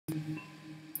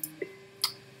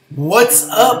What's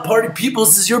up, party people?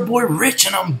 This is your boy Rich,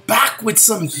 and I'm back with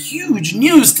some huge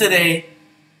news today.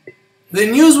 The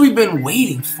news we've been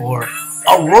waiting for.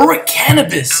 Aurora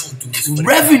Cannabis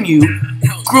revenue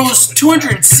grows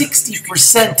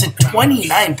 260% to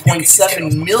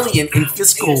 $29.7 million in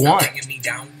fiscal 1.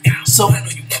 So,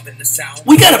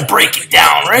 we gotta break it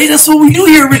down, right? That's what we do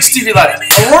here at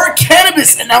RICHTVLIVE. Aurora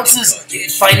Cannabis announces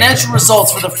financial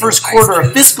results for the first quarter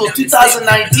of fiscal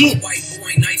 2019.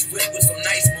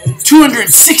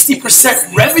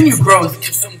 260% revenue growth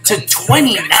to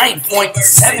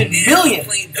 $29.7 million.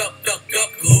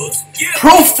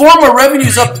 Pro forma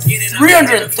revenues up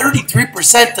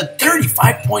 333% to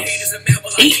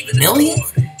 $35.8 million.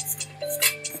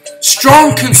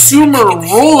 Strong consumer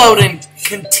rollout and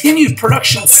continued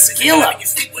production scale up.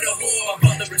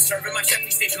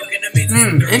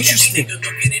 Interesting.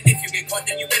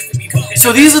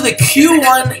 So these are the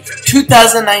Q1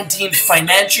 2019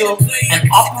 financial and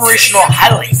operational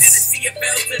highlights.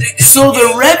 So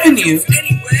the revenue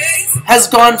has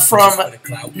gone from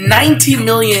 $19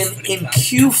 million in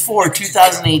Q4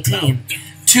 2018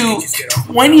 to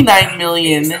 $29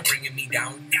 million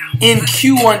in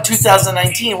Q1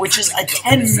 2019, which is a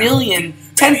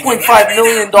 $10.5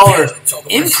 million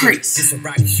increase.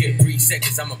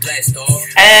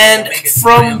 And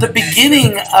from the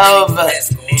beginning of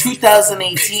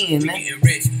 2018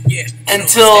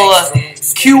 until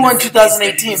Q1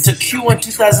 2018 to Q1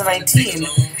 2019,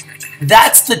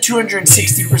 that's the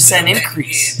 260%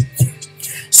 increase.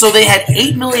 So they had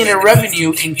 $8 million in revenue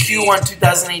in Q1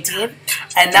 2018,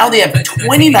 and now they have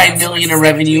 $29 million in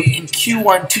revenue in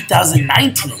Q1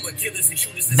 2019.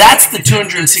 That's the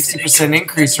 260%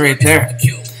 increase right there.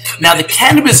 Now the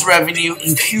cannabis revenue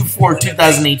in Q4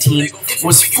 2018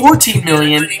 was $14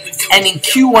 million, and in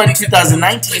Q1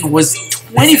 2019 was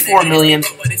 $24 million.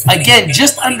 Again,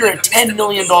 just under a $10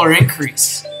 million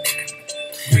increase.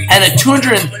 And a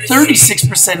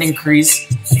 236% increase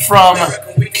from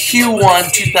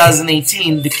Q1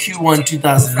 2018 to Q1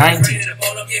 2019.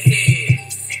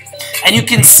 And you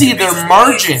can see their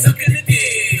margin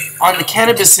on the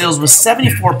cannabis sales was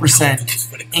 74%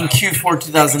 in Q4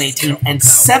 2018 and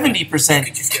 70%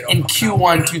 in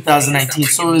Q1 2019.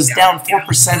 So it was down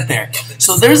 4% there.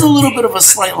 So there's a little bit of a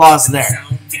slight loss there.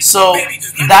 So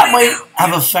that might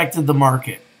have affected the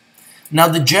market. Now,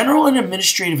 the general and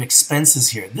administrative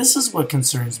expenses here, this is what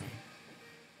concerns me.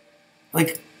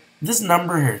 Like, this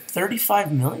number here,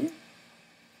 $35 million?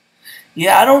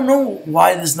 Yeah, I don't know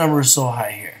why this number is so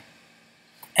high here.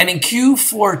 And in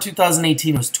Q4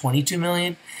 2018, it was $22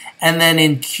 million. And then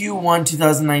in Q1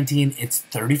 2019, it's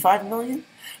 $35 million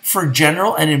for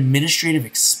general and administrative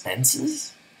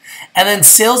expenses. And then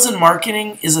sales and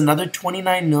marketing is another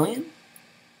 $29 million.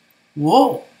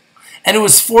 Whoa. And it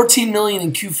was $14 million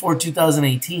in Q4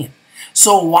 2018.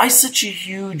 So why such a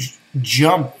huge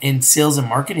jump in sales and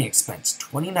marketing expense?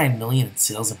 $29 million in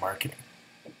sales and marketing.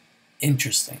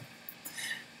 Interesting.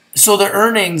 So the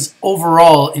earnings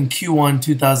overall in Q1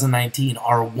 2019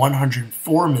 are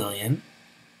 $104 million,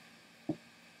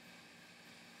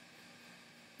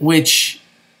 which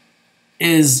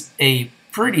is a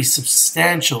pretty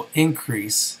substantial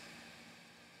increase.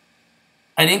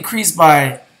 An increase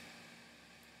by...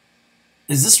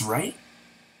 Is this right?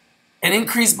 An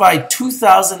increase by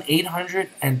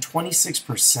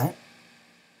 2,826%?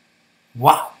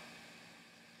 Wow.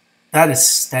 That is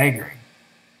staggering.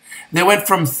 They went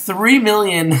from $3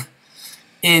 million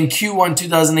in Q1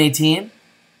 2018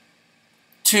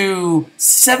 to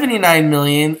 $79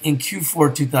 million in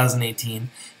Q4 2018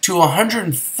 to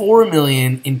 $104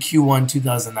 million in Q1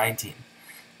 2019.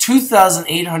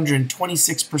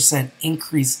 2,826%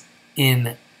 increase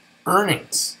in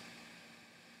earnings.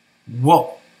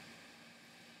 Whoa.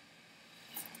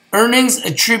 Earnings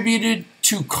attributed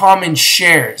to common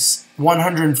shares,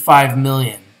 $105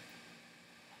 million.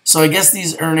 So I guess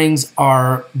these earnings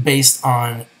are based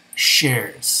on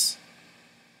shares.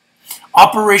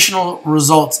 Operational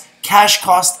results, cash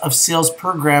cost of sales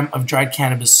per gram of dried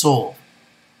cannabis sold,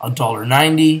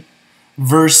 $1.90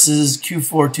 versus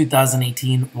Q4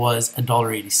 2018 was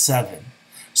 $1.87.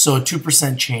 So a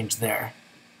 2% change there.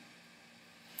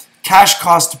 Cash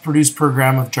cost to produce per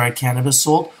gram of dried cannabis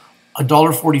sold,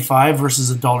 $1.45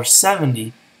 versus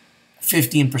 $1.70,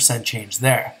 15% change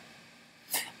there.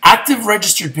 Active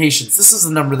registered patients, this is the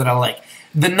number that I like.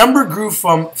 The number grew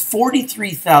from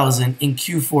 43,000 in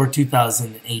Q4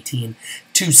 2018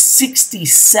 to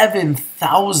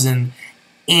 67,000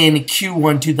 in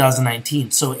Q1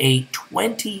 2019. So a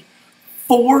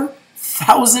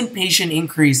 24,000 patient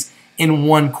increase in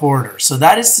one quarter. So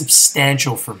that is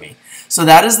substantial for me. So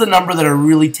that is the number that I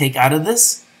really take out of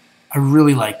this. I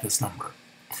really like this number.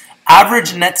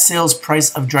 Average net sales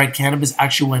price of dried cannabis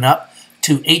actually went up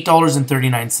to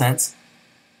 $8.39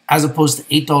 as opposed to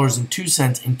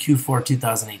 $8.02 in Q4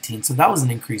 2018. So that was an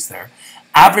increase there.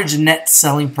 Average net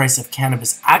selling price of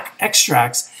cannabis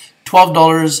extracts,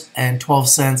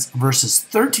 $12.12 versus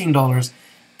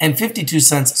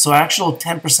 $13.52. So actual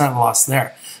 10% loss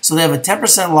there. So they have a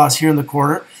 10% loss here in the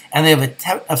quarter, and they have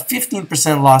a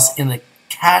 15% loss in the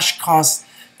cash cost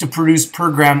to produce per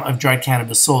gram of dried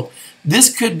cannabis sold.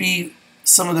 This could be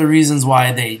some of the reasons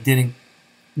why they didn't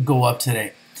go up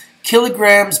today.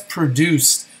 Kilograms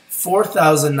produced,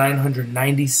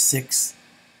 4,996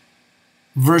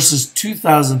 versus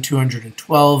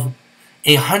 2,212,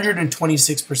 a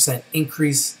 126%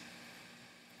 increase,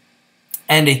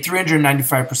 and a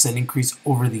 395% increase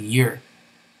over the year.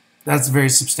 That's very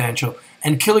substantial.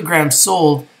 And kilograms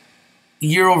sold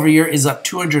year over year is up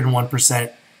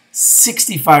 201%,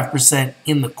 65%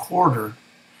 in the quarter.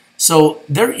 So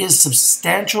there is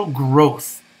substantial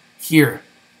growth here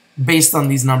based on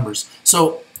these numbers.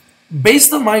 So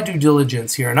based on my due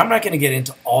diligence here, and I'm not going to get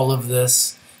into all of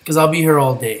this because I'll be here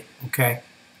all day, okay?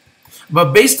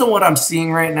 But based on what I'm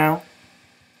seeing right now,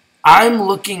 I'm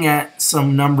looking at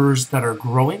some numbers that are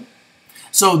growing.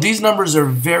 So these numbers are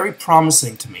very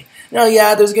promising to me. Now,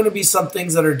 yeah, there's going to be some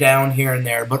things that are down here and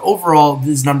there, but overall,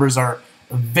 these numbers are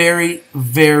very,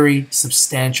 very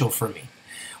substantial for me.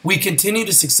 We continue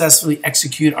to successfully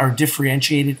execute our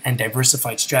differentiated and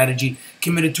diversified strategy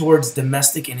committed towards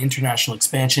domestic and international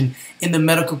expansion in the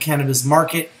medical cannabis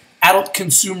market, adult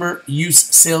consumer use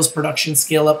sales production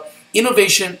scale-up,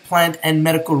 innovation, plant and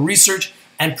medical research,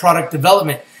 and product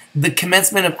development. The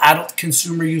commencement of adult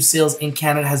consumer use sales in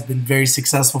Canada has been very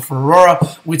successful for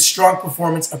Aurora, with strong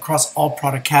performance across all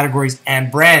product categories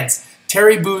and brands.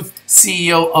 Terry Booth,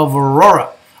 CEO of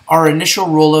Aurora. Our initial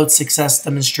rollout success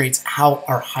demonstrates how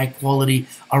our high-quality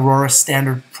Aurora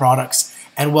standard products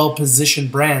and well-positioned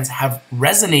brands have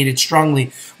resonated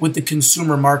strongly with the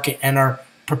consumer market, and our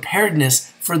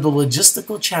preparedness for the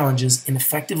logistical challenges in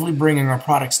effectively bringing our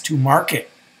products to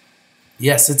market.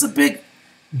 Yes, it's a big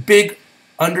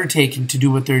undertaking to do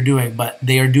what they're doing, but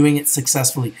they are doing it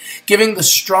successfully. Given the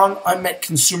strong unmet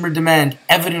consumer demand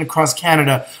evident across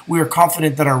Canada, we are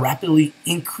confident that our rapidly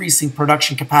increasing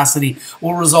production capacity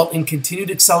will result in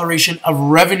continued acceleration of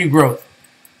revenue growth.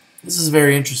 This is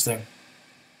very interesting.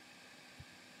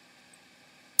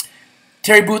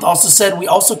 Terry Booth also said, we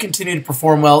also continue to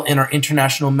perform well in our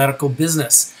international medical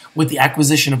business. With the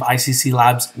acquisition of ICC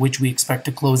Labs, which we expect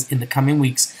to close in the coming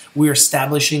weeks, we are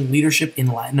establishing leadership in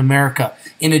Latin America.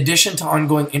 In addition to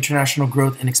ongoing international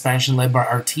growth and expansion led by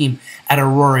our team at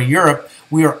Aurora Europe,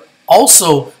 we are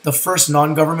also the first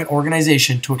non-government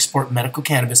organization to export medical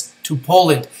cannabis to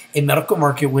Poland, a medical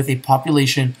market with a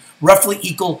population roughly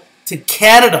equal to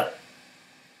Canada.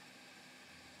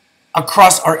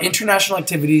 Across our international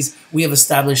activities, we have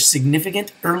established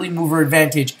significant early mover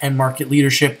advantage and market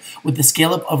leadership. With the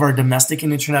scale-up of our domestic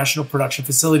and international production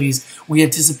facilities, we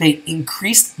anticipate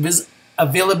increased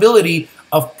availability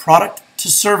of product to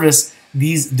service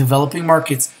these developing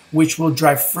markets, which will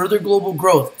drive further global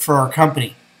growth for our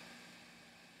company.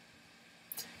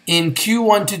 In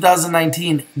Q1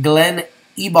 2019, Glenn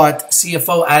Ebott,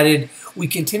 CFO, added, we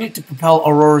continue to propel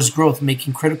Aurora's growth,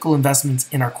 making critical investments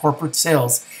in our corporate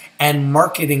sales and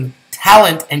marketing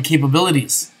talent and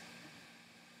capabilities.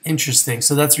 Interesting.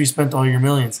 So that's where you spent all your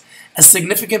millions. A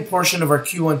significant portion of our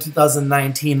Q1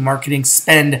 2019 marketing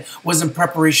spend was in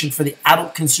preparation for the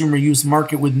adult consumer use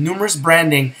market, with numerous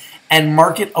branding and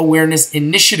market awareness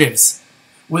initiatives.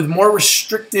 With more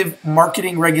restrictive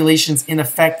marketing regulations in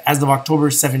effect as of October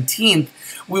 17th,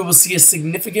 we will see a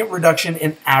significant reduction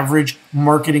in average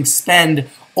marketing spend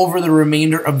over the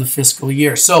remainder of the fiscal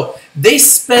year. So they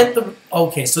spent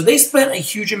a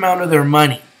huge amount of their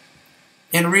money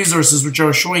and resources, which I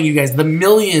was showing you guys, the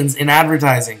millions in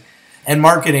advertising and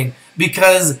marketing,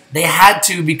 because they had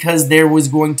to, because there was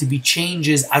going to be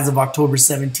changes as of October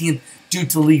 17th due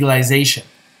to legalization.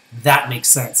 That makes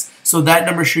sense. So that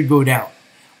number should go down.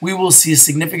 We will see a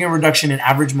significant reduction in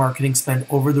average marketing spend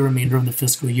over the remainder of the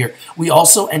fiscal year. We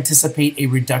also anticipate a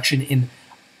reduction in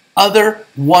other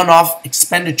one-off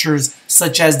expenditures,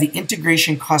 such as the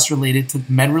integration costs related to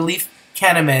MedRelief,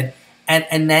 CanaMed, and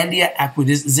Anandia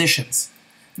acquisitions.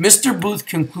 Mr. Booth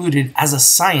concluded, as a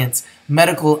science,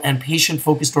 medical, and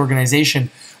patient-focused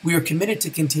organization, we are committed to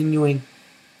continuing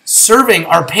serving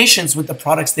our patients with the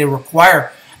products they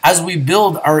require. As we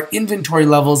build our inventory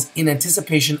levels in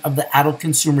anticipation of the adult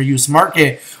consumer use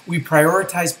market, we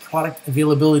prioritize product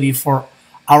availability for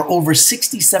our over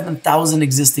 67,000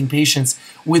 existing patients.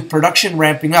 With production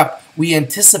ramping up, we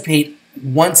anticipate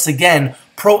once again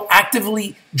proactive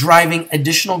actively driving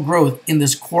additional growth in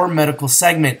this core medical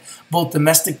segment, both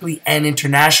domestically and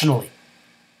internationally.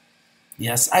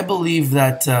 Yes, I believe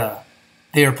that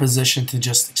they are positioned to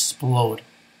just explode,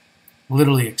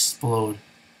 literally explode.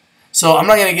 So I'm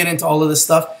not going to get into all of this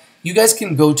stuff. You guys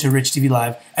can go to Rich TV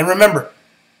Live. And remember,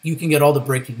 you can get all the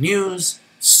breaking news,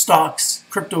 stocks,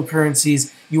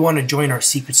 cryptocurrencies. You want to join our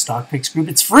secret stock picks group.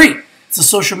 It's free. It's a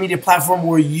social media platform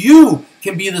where you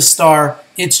can be the star.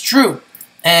 It's true.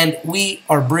 And we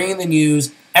are bringing the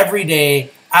news every day,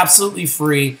 absolutely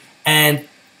free. And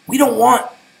we don't want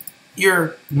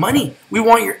your money. We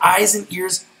want your eyes and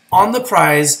ears on the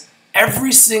prize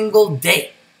every single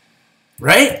day,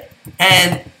 right?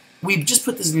 And we just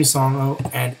put this new song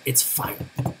out, and it's fire.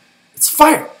 It's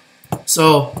fire.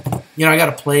 So, you know, I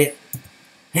gotta play it.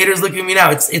 Haters, look at me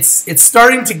now. It's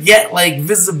starting to get like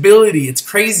visibility. It's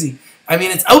crazy. I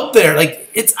mean, it's out there. Like,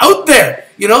 it's out there,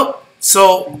 you know?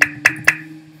 So,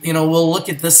 you know, we'll look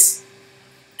at this.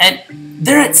 And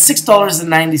they're at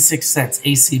 $6.96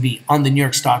 ACB on the New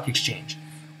York Stock Exchange.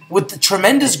 With the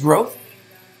tremendous growth,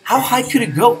 how high could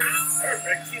it go?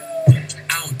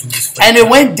 And it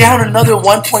went down another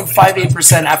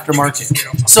 1.58% after market.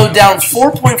 So down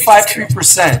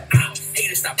 4.53%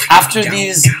 after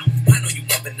these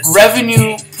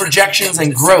revenue projections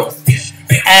and growth.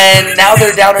 And now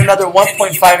they're down another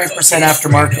 1.58% after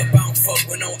market.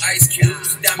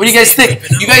 What do you guys think?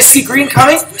 You guys see green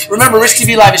coming? Remember, Rich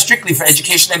TV Live is strictly for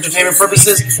education and entertainment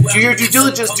purposes. Do your due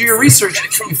diligence, do your research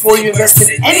before you invest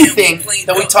in anything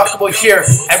that we talk about here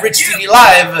at Rich TV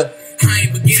Live.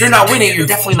 If you're not winning, you're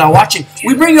definitely not watching.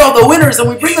 We bring you all the winners, and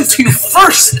we bring them to you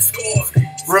first.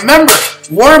 Remember,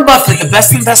 Warren Buffett, the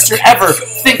best investor ever,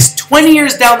 thinks 20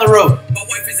 years down the road.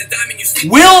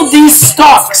 Will these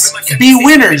stocks be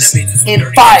winners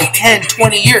in 5, 10,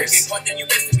 20 years?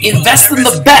 Invest in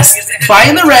the best. Buy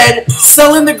in the red,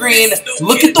 sell in the green.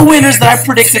 Look at the winners that I've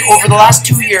predicted over the last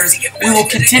 2 years. We will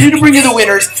continue to bring you the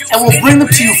winners, and we'll bring them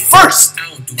to you first.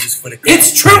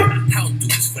 It's true.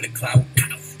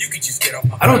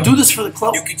 I don't do this for the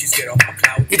clout.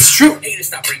 It's true. Haters,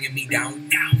 stop bringing me down.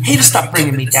 Haters, stop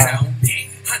bringing me down.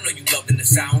 I know you loving the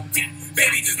sound.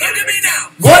 Baby, just look at me now.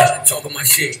 What?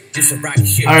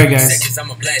 Alright, guys.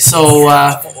 So,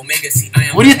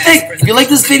 what do you think? If you like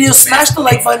this video, smash the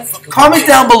like button. Comment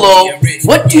down below.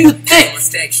 What do you think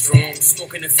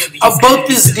about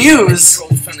this news?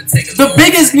 The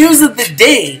biggest news of the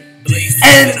day.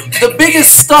 And the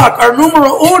biggest stock, our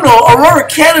numero uno, Aurora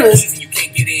Cannabis,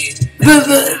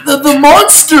 the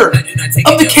monster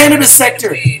of the cannabis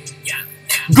sector,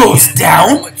 goes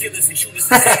down.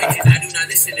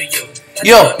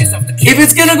 Yo, if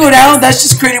it's gonna go down, that's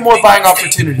just creating more buying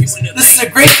opportunities. This is a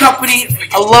great company.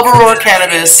 I love Aurora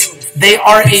Cannabis. They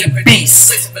are a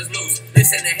beast.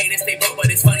 There's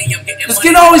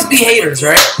gonna always be haters,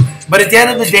 right? But at the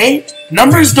end of the day,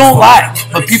 numbers don't lie,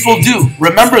 but people do.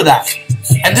 Remember that.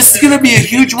 And this is going to be a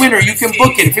huge winner. You can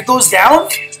book it. If it goes down,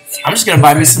 I'm just going to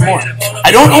buy me some more.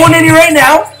 I don't own any right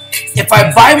now. If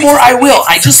I buy more, I will.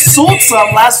 I just sold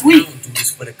some last week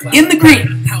in the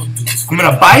green. I'm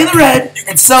going to buy in the red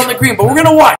and sell in the green, but we're going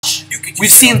to watch. We've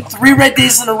seen 3 red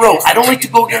days in a row. I don't like to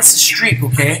go against the streak,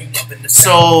 okay?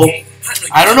 So,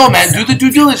 I don't know, man. Do the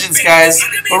due diligence, guys.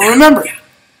 But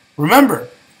remember,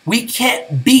 we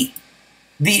can't beat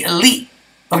the elite,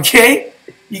 okay?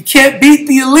 You can't beat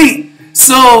the elite.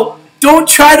 So don't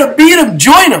try to beat them,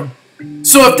 join them.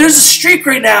 So if there's a streak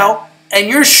right now and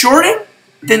you're shorting,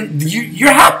 then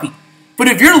you're happy. But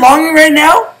if you're longing right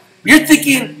now, you're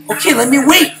thinking, okay, let me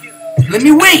wait. Let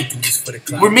me wait.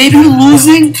 We're maybe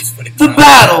losing the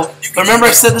battle. But remember,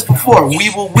 I've said this before. We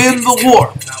will win the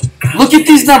war. Look at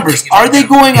these numbers. Are they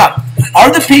going up? Are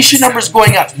the patient numbers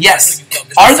going up? Yes.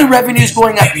 Are the revenues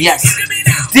going up? Yes.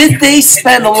 Did they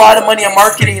spend a lot of money on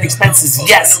marketing and expenses?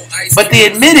 Yes. But they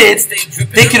admitted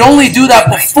they could only do that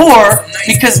before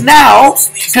because now,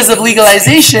 because of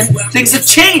legalization, things have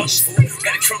changed.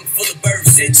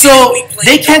 So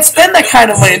they can't spend that kind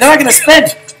of money. They're not going to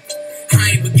spend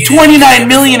 $29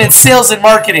 million in sales and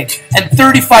marketing and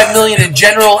 $35 million in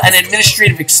general and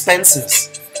administrative expenses.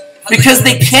 Because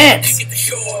they can't.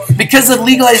 Because of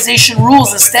legalization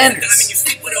rules and standards.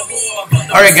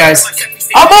 Alright, guys.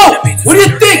 I'm out. What do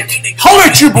you think? Holler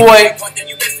at your boy.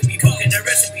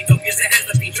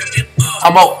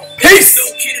 I'm out. Peace.